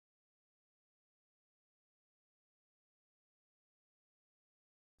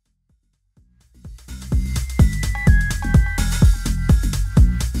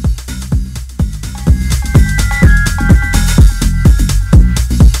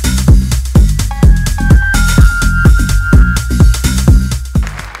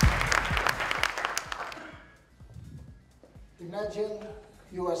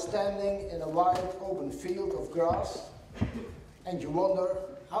wide open field of grass, and you wonder,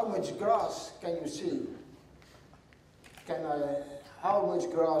 how much grass can you see? How much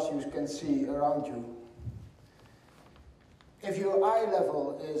grass you can see around you? If your eye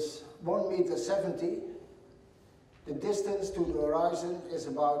level is 1.70 meters, the distance to the horizon is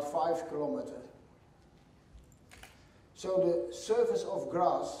about 5 kilometers. So the surface of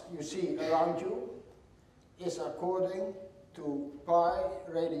grass you see around you is according to pi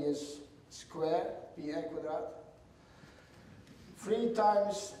radius square, pi quadrat, 3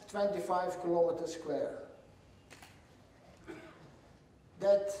 times 25 kilometers square.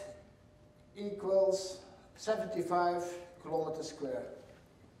 That equals 75 kilometers square.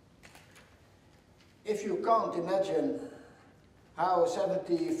 If you can't imagine how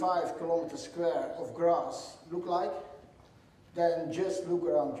 75 kilometers square of grass look like, then just look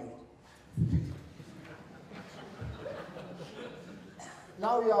around you.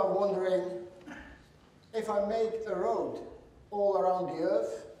 Now you are wondering, if I make a road all around the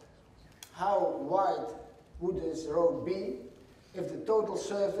earth, how wide would this road be if the total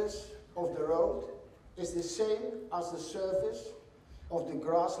surface of the road is the same as the surface of the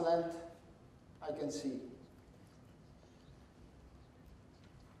grassland I can see?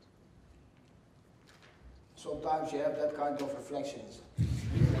 Sometimes you have that kind of reflections.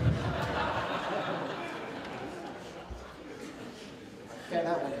 Can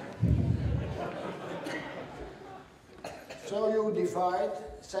happen. So you divide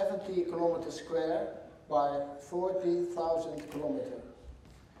 70 kilometers square by 40,000 kilometers.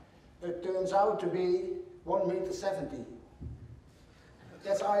 It turns out to be 1.70 meters.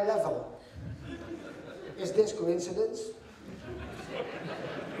 That's eye level. Is this coincidence?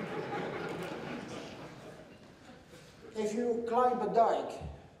 If you climb a dike,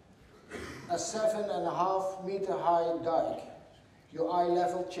 a 7.5 meter high dike, your eye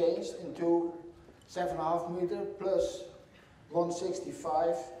level changed into 7.5 meters plus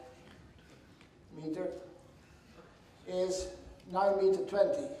 165 meter is 9.20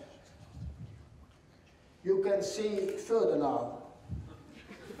 meters. You can see further now.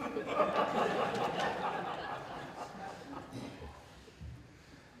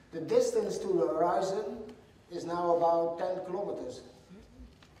 The distance to the horizon is now about 10 kilometers.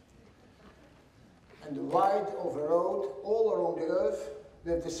 And the width of a road all around the earth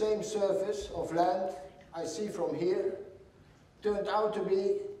with the same surface of land I see from here turned out to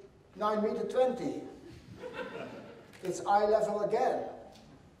be 9.20 meters. It's eye level again.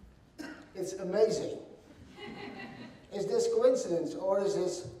 It's amazing. Is this coincidence or is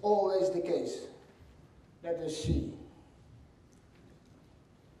this always the case? Let us see.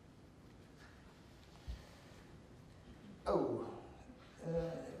 Oh,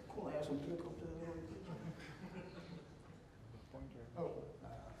 kon ergens op drukken op de... Oh.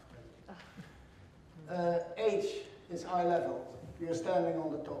 H is eye level. You're standing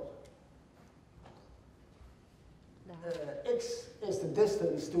on the top. X is the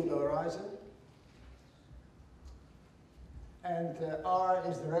distance to the horizon. And R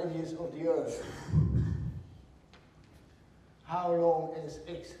is the radius of the Earth. How long is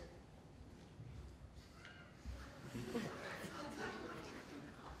X?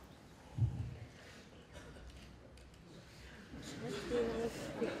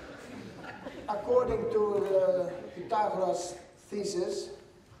 According to the Pythagoras thesis,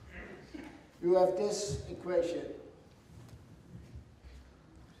 you have this equation.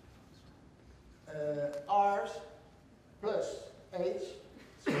 R plus H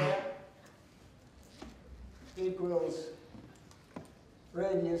square equals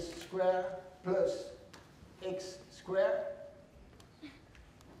radius square plus X square.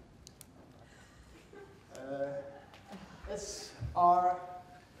 It's R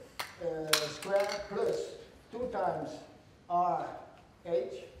square plus 2 times R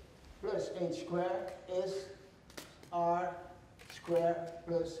H plus H square is R square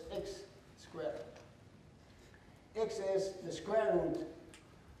plus X square. X is the square root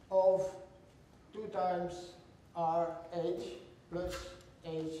of 2 times RH plus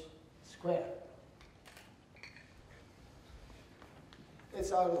H square.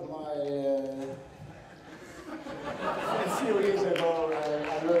 It's out of my... a few years ago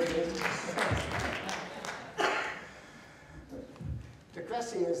I learned this. The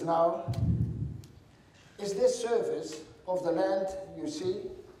question is now, is this surface of the land you see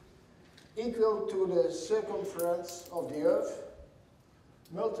equal to the circumference of the Earth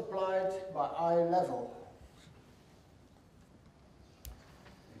multiplied by eye level?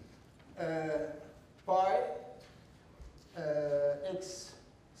 Pi x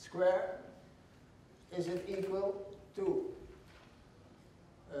square, is it equal to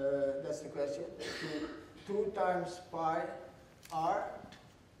That's the question. 2 times pi r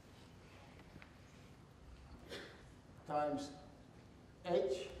times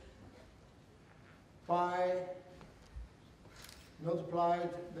h pi multiplied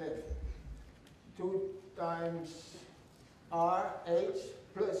with 2 times r h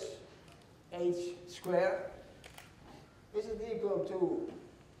plus h squared. Is it equal to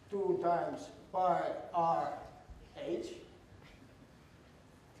 2 times pi r h?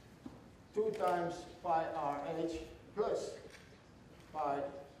 2 times pi r h plus pi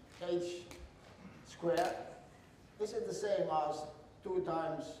h squared. Is it the same as 2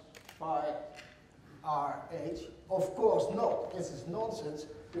 times pi r h? Of course not. This is nonsense,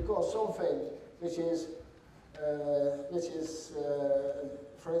 because something which is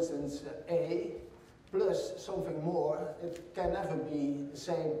for instance, a plus something more, it can never be the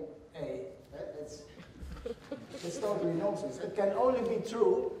same a. It's totally nonsense. It can only be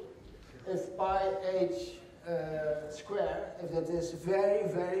true if pi h squared, if it is very,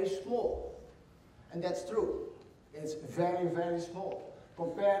 very small. And that's true. It's very, very small.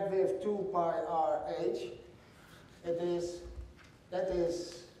 Compared with 2 pi r h, that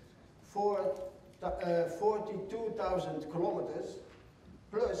is 42,000 kilometers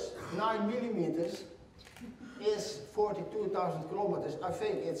plus 9 millimeters is 42,000 kilometers. I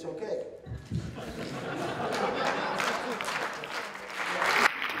think it's okay.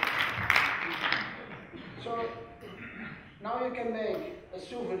 So now you can make a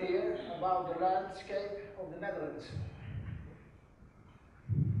souvenir about the landscape of the Netherlands.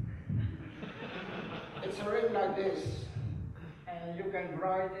 It's a ring like this, and you can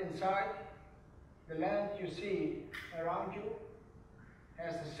write inside: the land you see around you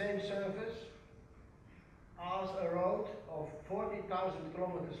has the same surface as a road of 40,000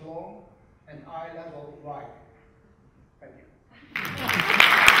 kilometers long and eye level wide. Thank you.